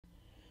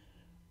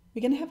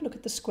we're going to have a look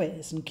at the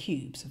squares and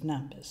cubes of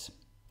numbers.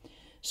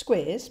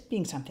 Squares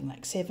being something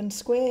like 7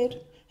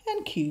 squared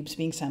and cubes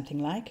being something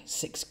like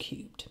 6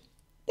 cubed.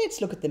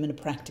 Let's look at them in a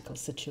practical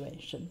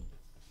situation.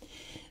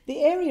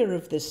 The area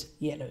of this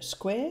yellow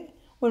square,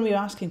 when we're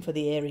asking for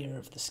the area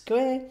of the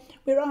square,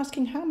 we're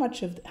asking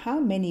how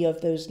many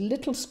of those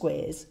little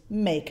squares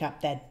make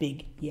up that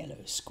big yellow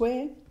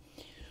square.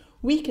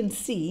 We can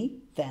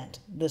see that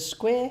the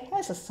square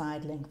has a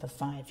side length of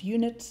 5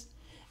 units,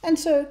 and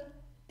so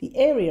the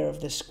area of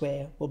the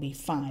square will be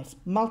 5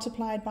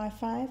 multiplied by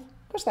 5,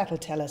 because that'll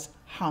tell us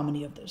how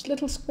many of those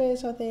little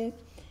squares are there,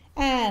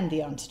 and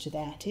the answer to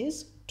that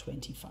is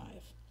 25.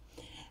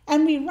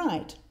 And we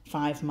write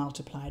 5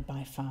 multiplied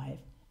by 5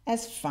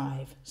 as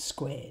 5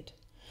 squared.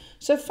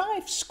 So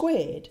 5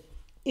 squared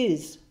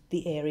is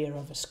the area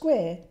of a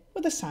square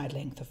with a side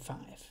length of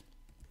 5.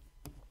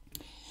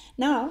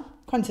 Now,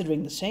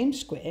 considering the same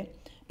square,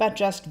 but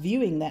just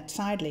viewing that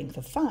side length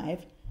of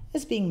 5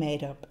 as being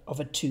made up of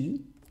a 2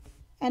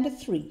 and a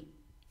 3.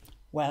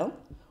 Well,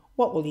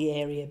 what will the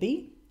area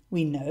be?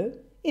 We know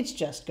it's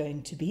just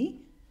going to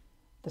be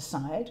the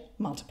side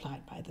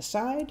multiplied by the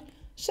side,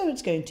 so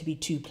it's going to be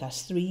 2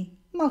 plus 3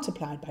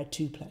 multiplied by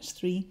 2 plus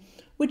 3,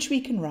 which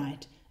we can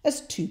write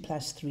as 2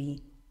 plus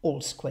 3 all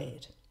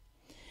squared.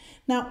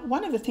 Now,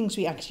 one of the things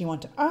we actually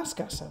want to ask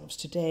ourselves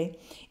today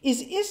is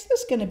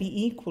this going to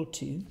be equal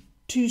to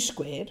 2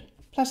 squared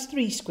plus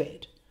 3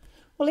 squared?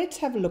 Well, let's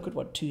have a look at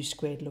what 2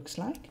 squared looks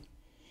like.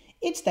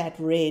 It's that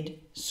red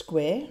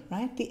square,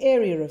 right? The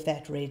area of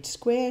that red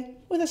square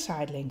with a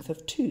side length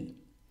of 2.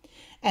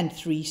 And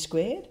 3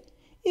 squared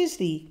is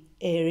the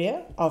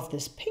area of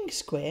this pink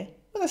square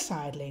with a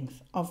side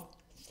length of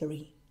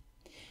 3.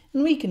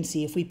 And we can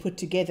see if we put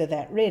together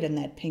that red and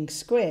that pink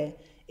square,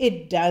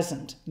 it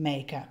doesn't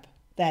make up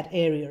that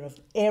area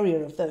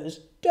of those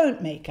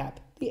don't make up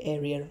the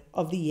area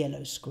of the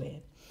yellow square.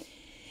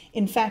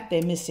 In fact,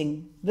 they're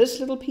missing this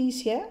little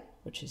piece here,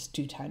 which is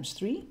 2 times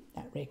 3,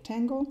 that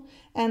rectangle,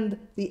 and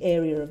the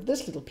area of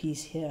this little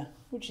piece here,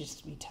 which is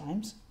 3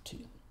 times 2.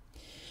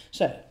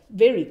 So,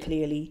 very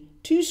clearly,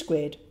 2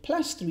 squared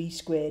plus 3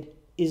 squared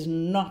is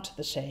not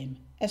the same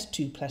as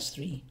 2 plus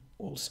 3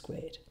 all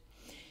squared.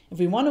 If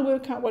we want to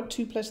work out what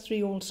 2 plus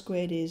 3 all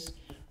squared is,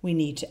 we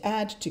need to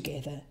add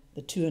together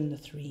the 2 and the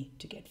 3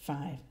 to get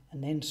 5,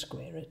 and then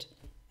square it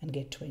and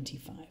get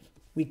 25.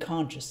 We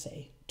can't just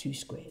say 2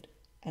 squared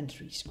and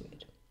 3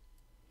 squared.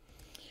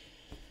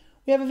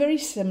 We have a very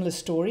similar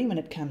story when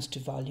it comes to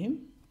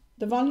volume.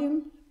 The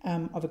volume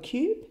of a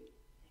cube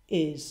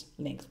is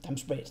length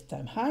times breadth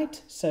times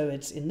height, so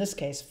it's in this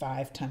case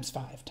 5 times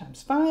 5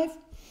 times 5,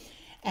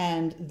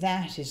 and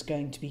that is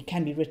going to be,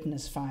 can be written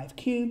as 5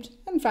 cubed,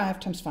 and 5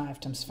 times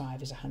 5 times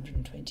 5 is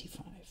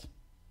 125.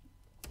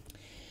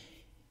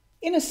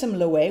 In a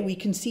similar way, we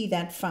can see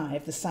that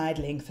 5, the side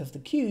length of the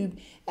cube,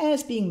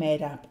 as being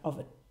made up of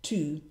a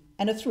 2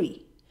 and a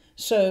 3.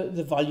 So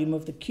the volume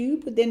of the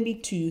cube would then be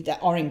 2, the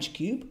orange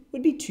cube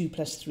would be 2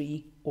 plus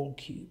 3 all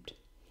cubed.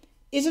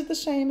 Is it the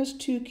same as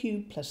 2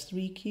 cubed plus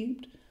 3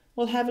 cubed?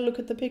 Well, have a look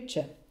at the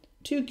picture.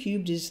 2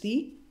 cubed is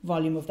the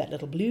volume of that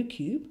little blue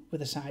cube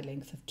with a side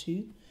length of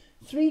 2.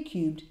 3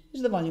 cubed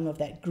is the volume of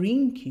that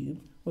green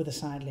cube with a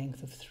side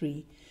length of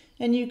 3.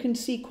 And you can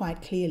see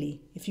quite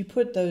clearly, if you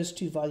put those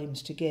two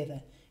volumes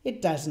together,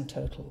 it doesn't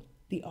total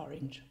the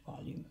orange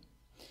volume.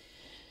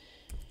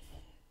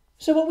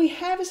 So what we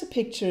have is a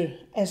picture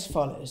as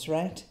follows,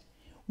 right?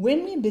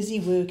 When we're busy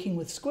working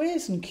with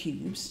squares and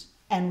cubes,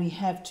 and we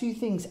have two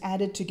things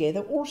added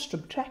together or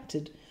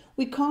subtracted,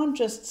 we can't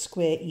just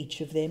square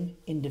each of them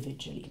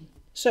individually.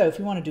 So if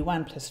we want to do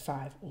 1 plus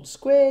 5 all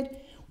squared,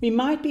 we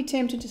might be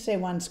tempted to say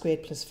 1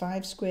 squared plus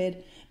 5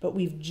 squared, but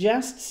we've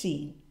just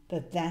seen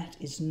that that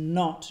is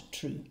not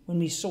true. When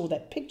we saw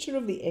that picture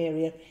of the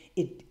area,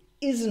 it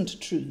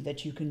isn't true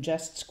that you can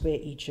just square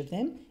each of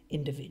them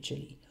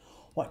individually.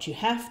 What you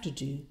have to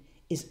do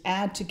is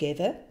add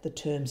together the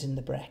terms in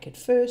the bracket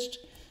first,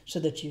 so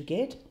that you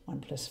get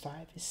 1 plus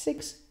 5 is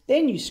 6,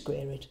 then you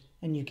square it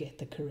and you get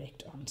the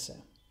correct answer.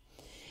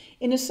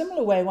 In a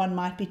similar way, one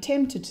might be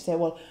tempted to say,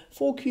 well,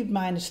 4 cubed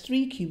minus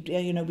 3 cubed,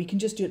 we can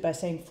just do it by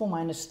saying 4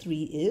 minus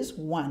 3 is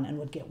 1, and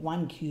we'd get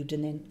 1 cubed,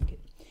 and then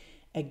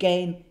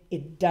again,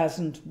 it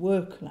doesn't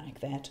work like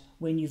that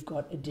when you've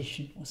got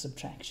addition or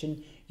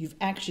subtraction. You've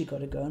actually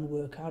got to go and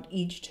work out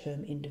each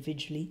term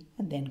individually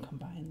and then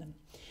combine them.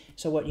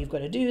 So what you've got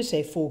to do is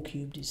say 4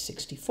 cubed is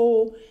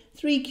 64,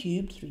 3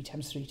 cubed, 3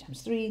 times 3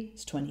 times 3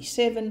 is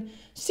 27,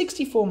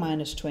 64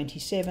 minus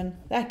 27,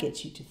 that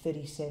gets you to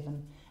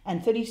 37,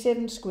 and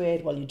 37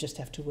 squared, well, you just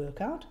have to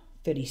work out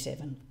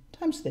 37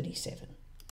 times 37.